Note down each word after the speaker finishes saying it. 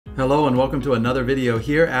Hello and welcome to another video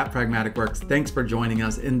here at Pragmatic Works. Thanks for joining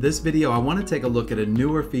us. In this video, I want to take a look at a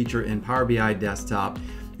newer feature in Power BI Desktop,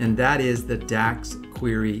 and that is the DAX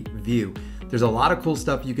Query View. There's a lot of cool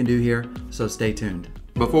stuff you can do here, so stay tuned.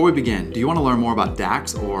 Before we begin, do you want to learn more about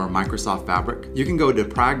DAX or Microsoft Fabric? You can go to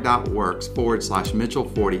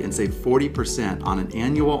prag.works/Mitchell40 and save 40% on an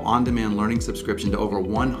annual on-demand learning subscription to over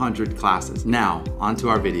 100 classes. Now, onto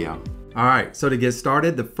our video. All right, so to get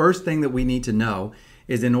started, the first thing that we need to know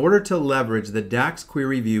is in order to leverage the DAX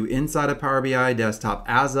Query View inside of Power BI Desktop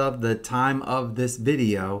as of the time of this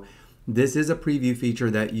video, this is a preview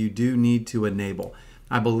feature that you do need to enable.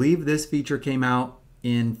 I believe this feature came out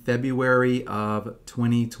in February of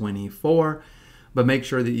 2024, but make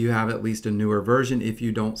sure that you have at least a newer version if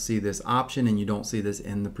you don't see this option and you don't see this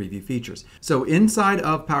in the preview features. So inside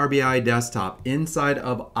of Power BI Desktop, inside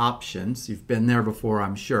of Options, you've been there before,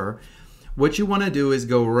 I'm sure, what you want to do is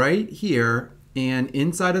go right here, and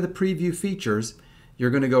inside of the preview features, you're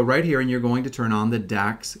going to go right here and you're going to turn on the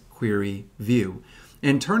DAX Query View.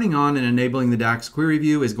 And turning on and enabling the DAX Query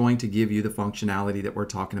View is going to give you the functionality that we're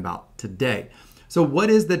talking about today. So what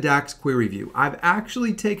is the DAX Query View? I've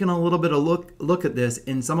actually taken a little bit of look at this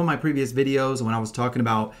in some of my previous videos when I was talking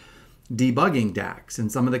about debugging DAX and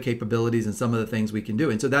some of the capabilities and some of the things we can do.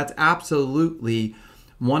 And so that's absolutely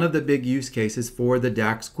one of the big use cases for the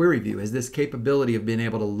DAX Query View, is this capability of being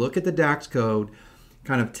able to look at the DAX code,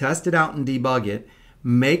 kind of test it out and debug it,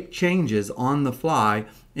 make changes on the fly,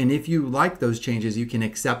 and if you like those changes, you can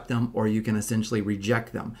accept them or you can essentially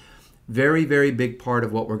reject them. Very, very big part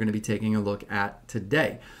of what we're going to be taking a look at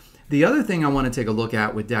today. The other thing I want to take a look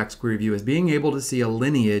at with DAX Query View is being able to see a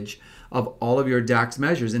lineage of all of your DAX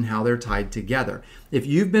measures and how they're tied together. If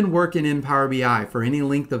you've been working in Power BI for any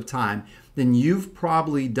length of time, then you've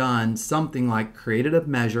probably done something like created a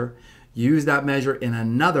measure, used that measure in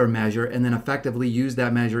another measure, and then effectively used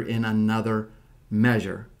that measure in another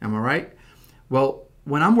measure. Am I right? Well,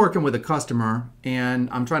 when I'm working with a customer and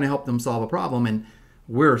I'm trying to help them solve a problem, and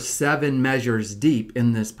we're 7 measures deep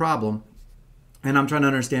in this problem, and I'm trying to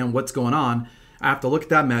understand what's going on, I have to look at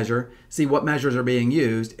that measure, see what measures are being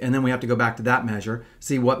used, and then we have to go back to that measure,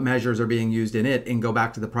 see what measures are being used in it, and go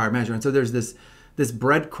back to the prior measure. And so there's this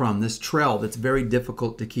breadcrumb, this trail that's very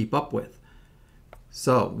difficult to keep up with.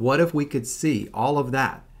 So what if we could see all of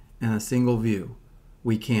that in a single view?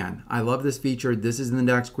 We can. I love this feature. This is in the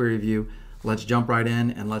DAX Query View. Let's jump right in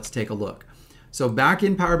and let's take a look. So back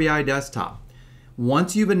in Power BI Desktop,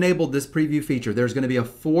 once you've enabled this preview feature, there's going to be a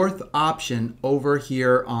fourth option over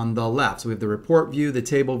here on the left. So we have the report view, the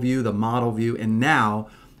table view, the model view, and now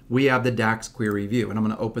we have the DAX Query View, and I'm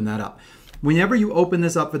going to open that up. Whenever you open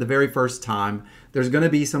this up for the very first time, there's going to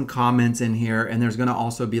be some comments in here, and there's going to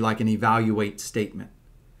also be like an evaluate statement.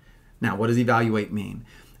 Now, what does evaluate mean?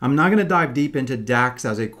 I'm not going to dive deep into DAX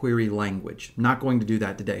as a query language. I'm not going to do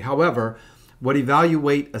that today. However, what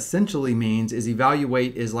evaluate essentially means is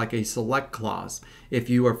evaluate is like a select clause if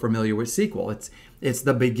you are familiar with SQL. It's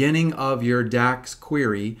the beginning of your DAX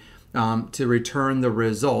query to return the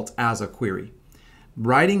result as a query.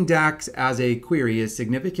 Writing DAX as a query is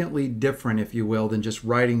significantly different, if you will, than just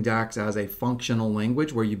writing DAX as a functional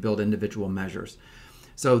language where you build individual measures.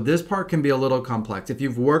 So this part can be a little complex. If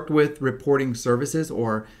you've worked with reporting services,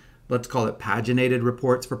 or let's call it paginated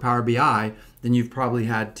reports for Power BI, then you've probably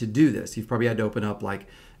had to do this. You've probably had to open up like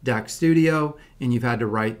DAX Studio, and you've had to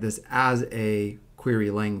write this as a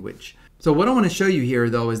query language. So what I want to show you here,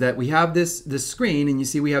 though, is that we have this screen, and you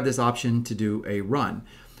see we have this option to do a run.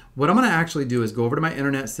 What I'm going to actually do is go over to my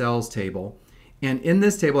internet sales table, and in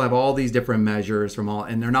this table I have all these different measures from all,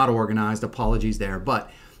 and they're not organized, apologies there,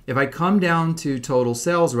 but if I come down to total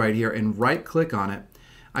sales right here and right click on it,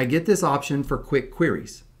 I get this option for quick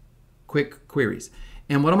queries.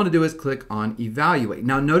 And what I'm going to do is click on evaluate.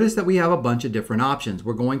 Now notice that we have a bunch of different options.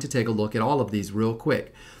 We're going to take a look at all of these real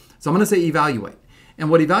quick. So I'm going to say evaluate. And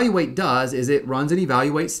what evaluate does is it runs an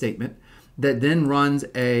evaluate statement that then runs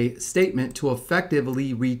a statement to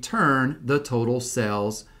effectively return the total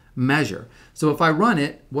sales measure. So if I run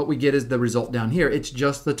it, what we get is the result down here. It's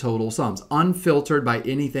just the total sums, unfiltered by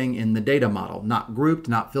anything in the data model, not grouped,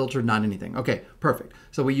 not filtered, not anything. Okay, perfect.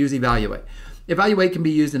 So we use evaluate. Evaluate can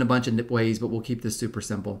be used in a bunch of ways, but we'll keep this super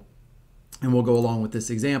simple and we'll go along with this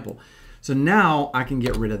example. So now I can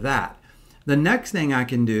get rid of that. The next thing I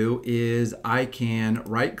can do is I can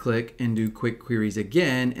right click and do quick queries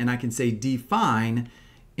again, and I can say define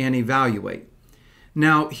and evaluate.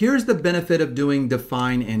 Now here's the benefit of doing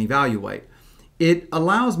define and evaluate. It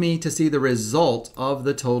allows me to see the result of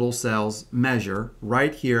the total sales measure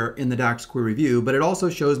right here in the DAX Query View, but it also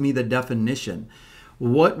shows me the definition.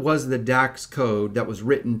 What was the DAX code that was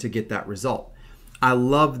written to get that result? I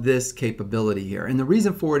love this capability here. And the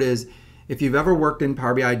reason for it is, if you've ever worked in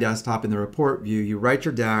Power BI Desktop in the report view, you write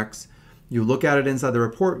your DAX, you look at it inside the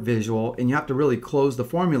report visual, and you have to really close the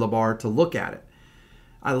formula bar to look at it.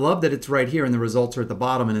 I love that it's right here and the results are at the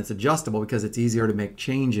bottom and it's adjustable because it's easier to make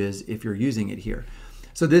changes if you're using it here.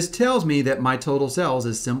 So this tells me that my total sales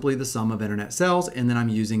is simply the sum of internet sales, and then I'm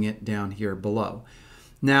using it down here below.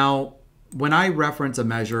 Now, when I reference a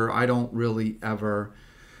measure, I don't really ever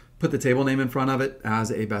put the table name in front of it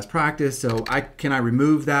as a best practice. So can I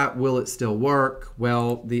remove that? Will it still work?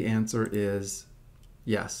 Well, the answer is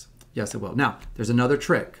yes. Yes, it will. Now, there's another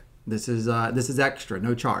trick. This is extra,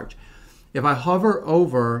 no charge. If I hover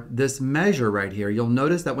over this measure right here, you'll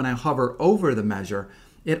notice that when I hover over the measure,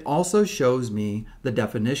 it also shows me the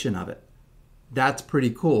definition of it. That's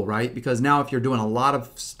pretty cool, right? Because now if you're doing a lot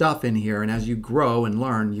of stuff in here, and as you grow and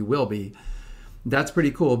learn, you will be, that's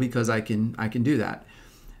pretty cool because I can do that.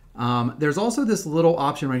 There's also this little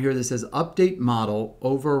option right here that says update model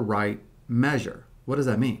overwrite measure. What does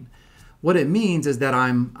that mean? What it means is that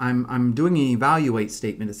I'm doing an evaluate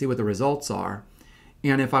statement to see what the results are.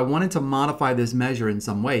 And if I wanted to modify this measure in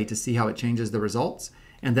some way to see how it changes the results,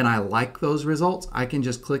 and then I like those results, I can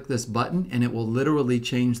just click this button and it will literally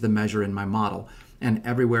change the measure in my model and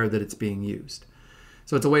everywhere that it's being used.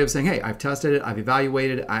 So it's a way of saying, hey, I've tested it, I've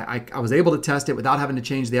evaluated it, I was able to test it without having to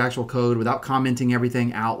change the actual code, without commenting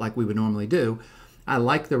everything out like we would normally do. I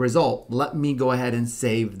like the result. Let me go ahead and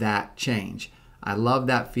save that change. I love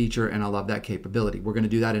that feature and I love that capability. We're going to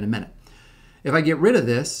do that in a minute. If I get rid of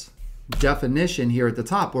this definition here at the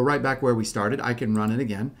top, we're right back where we started. I can run it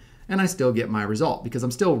again and I still get my result because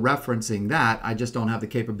I'm still referencing that. I just don't have the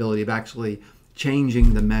capability of actually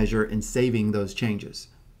changing the measure and saving those changes.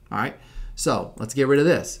 All right. So let's get rid of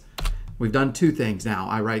this. We've done two things now.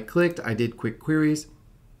 I right-clicked, I did quick queries,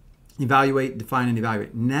 evaluate, define, and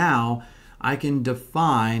evaluate. Now I can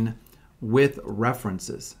define with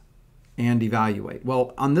references and evaluate.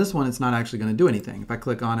 Well, on this one, it's not actually going to do anything. If I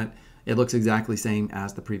click on it, it looks exactly the same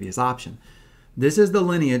as the previous option. This is the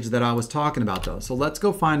lineage that I was talking about though. So let's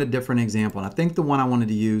go find a different example. And I think the one I wanted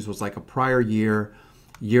to use was like a prior year,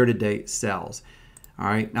 year-to-date sales. All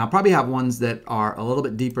right, now I probably have ones that are a little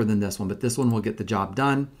bit deeper than this one, but this one will get the job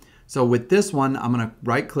done. So with this one, I'm going to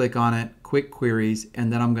right click on it, quick queries,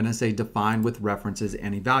 and then I'm going to say define with references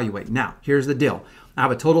and evaluate. Now, here's the deal. I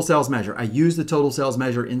have a total sales measure. I use the total sales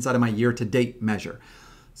measure inside of my year-to-date measure.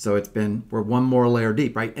 So we're one more layer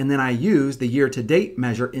deep, right? And then I use the year-to-date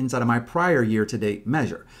measure inside of my prior year-to-date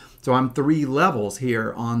measure. So I'm 3 levels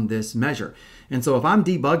here on this measure. And so if I'm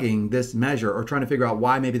debugging this measure or trying to figure out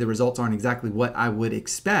why maybe the results aren't exactly what I would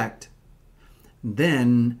expect,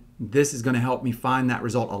 then this is going to help me find that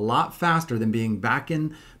result a lot faster than being back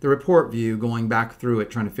in the report view, going back through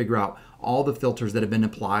it, trying to figure out all the filters that have been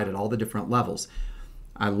applied at all the different levels.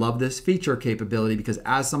 I love this feature capability because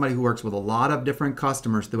as somebody who works with a lot of different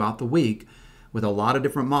customers throughout the week with a lot of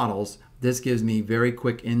different models, this gives me very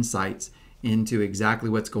quick insights into exactly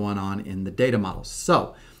what's going on in the data models.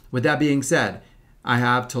 So with that being said, I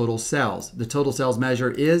have total sales. The total sales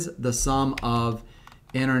measure is the sum of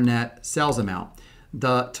internet sales amount.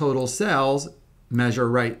 The total sales measure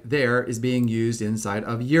right there is being used inside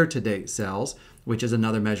of year-to-date sales, which is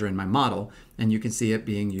another measure in my model, and you can see it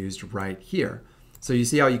being used right here. So you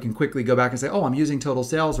see how you can quickly go back and say, oh, I'm using total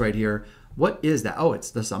sales right here. What is that? Oh,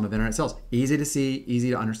 it's the sum of internet sales. Easy to see,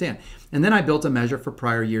 easy to understand. And then I built a measure for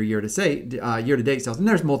prior year, year-to-date sales. And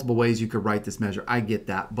there's multiple ways you could write this measure. I get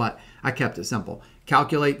that, but I kept it simple.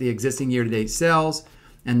 Calculate the existing year-to-date sales.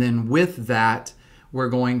 And then with that, we're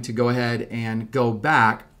going to go ahead and go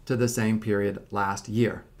back to the same period last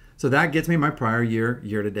year. So that gets me my prior year,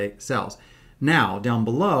 year-to-date sales. Now, down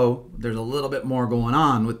below, there's a little bit more going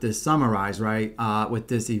on with this summarize, right? With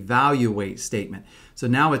this evaluate statement. So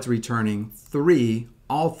now it's returning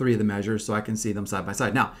all three of the measures so I can see them side by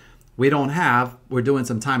side. Now, we're doing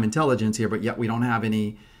some time intelligence here, but yet we don't have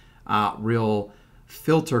any real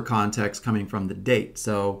filter context coming from the date.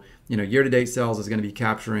 So, year-to-date sales is going to be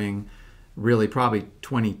capturing really probably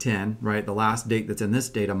 2010, right? The last date that's in this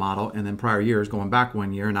data model, and then prior years going back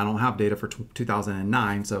 1 year, and I don't have data for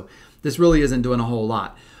 2009. So this really isn't doing a whole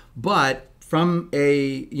lot. But from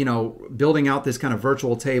building out this kind of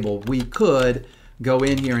virtual table, we could go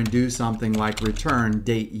in here and do something like return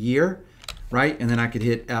date year, right? And then I could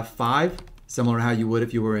hit F5, similar to how you would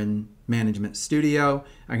if you were in Management Studio.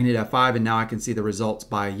 I can hit F5 and now I can see the results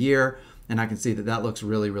by year, and I can see that that looks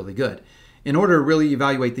really, really good. In order to really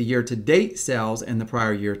evaluate the year-to-date sales and the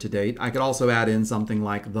prior year-to-date, I could also add in something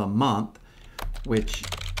like the month, which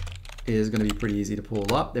is going to be pretty easy to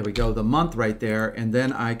pull up. There we go, the month right there, and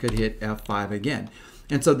then I could hit F5 again.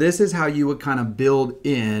 And so this is how you would kind of build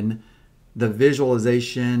in the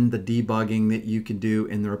visualization, the debugging that you can do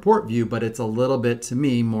in the report view, but it's a little bit, to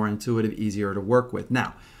me, more intuitive, easier to work with.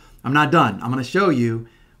 Now, I'm not done. I'm going to show you,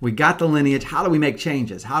 we got the lineage. How do we make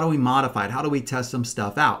changes? How do we modify it? How do we test some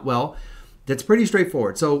stuff out? Well, that's pretty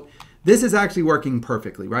straightforward. So this is actually working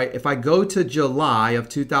perfectly, right? If I go to July of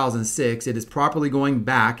 2006, it is properly going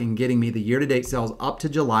back and getting me the year-to-date sales up to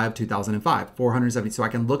July of 2005, 470. So I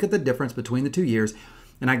can look at the difference between the 2 years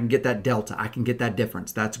and I can get that delta. I can get that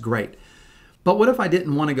difference. That's great. But what if I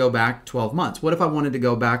didn't want to go back 12 months? What if I wanted to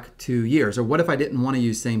go back 2 years? Or what if I didn't want to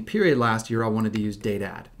use same period last year? I wanted to use date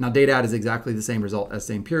add. Now, date add is exactly the same result as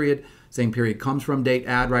same period. Same period comes from date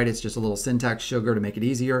add, right? It's just a little syntax sugar to make it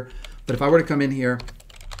easier. But if I were to come in here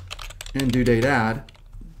and do date add,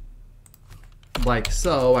 like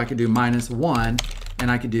so, I could do -1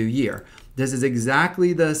 and I could do year. This is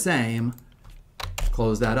exactly the same.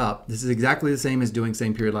 Close that up. This is exactly the same as doing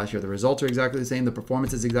same period last year. The results are exactly the same. The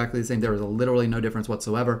performance is exactly the same. There is literally no difference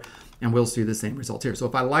whatsoever, and we'll see the same results here. So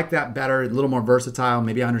if I like that better, a little more versatile,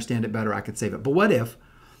 maybe I understand it better, I could save it. But what if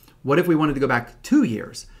we wanted to go back 2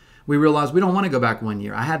 years? We realized we don't want to go back 1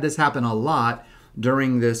 year. I had this happen a lot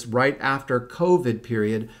during this right after COVID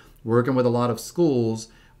period, working with a lot of schools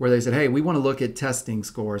where they said, hey, we want to look at testing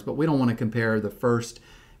scores, but we don't want to compare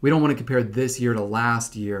we don't want to compare this year to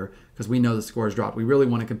last year because we know the scores dropped. We really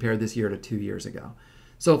want to compare this year to 2 years ago.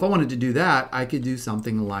 So if I wanted to do that, I could do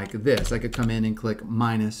something like this. I could come in and click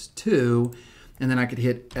 -2, and then I could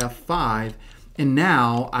hit F5. And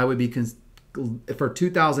now I would be, for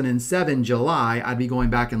 2007 July, I'd be going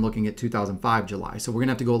back and looking at 2005 July. So we're going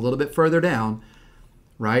to have to go a little bit further down,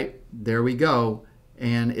 right? There we go.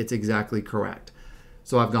 And it's exactly correct.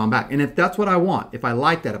 So I've gone back. And if that's what I want, if I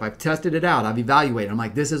like that, if I've tested it out, I've evaluated, I'm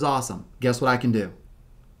like, this is awesome. Guess what I can do?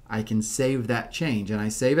 I can save that change. And I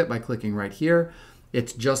save it by clicking right here.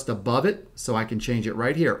 It's just above it, so I can change it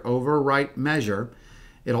right here. Overwrite measure.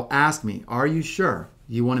 It'll ask me, are you sure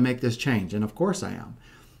you want to make this change? And of course I am.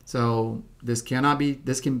 So this can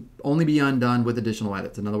only be undone with additional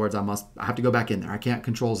edits. In other words, I have to go back in there. I can't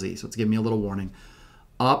Control Z, so it's giving me a little warning.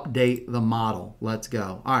 Update the model. Let's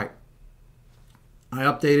go. All right. I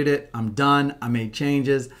updated it. I'm done. I made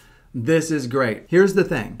changes. This is great. Here's the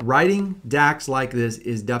thing. Writing DAX like this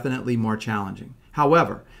is definitely more challenging.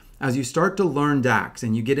 However, as you start to learn DAX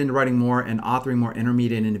and you get into writing more and authoring more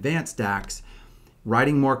intermediate and advanced DAX,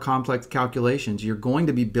 writing more complex calculations, you're going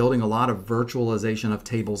to be building a lot of virtualization of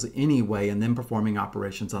tables anyway and then performing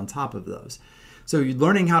operations on top of those. So you're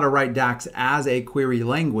learning how to write DAX as a query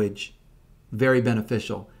language, very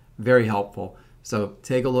beneficial, very helpful. So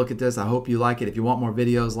take a look at this. I hope you like it. If you want more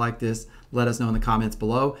videos like this, let us know in the comments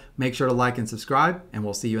below. Make sure to like and subscribe, and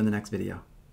we'll see you in the next video.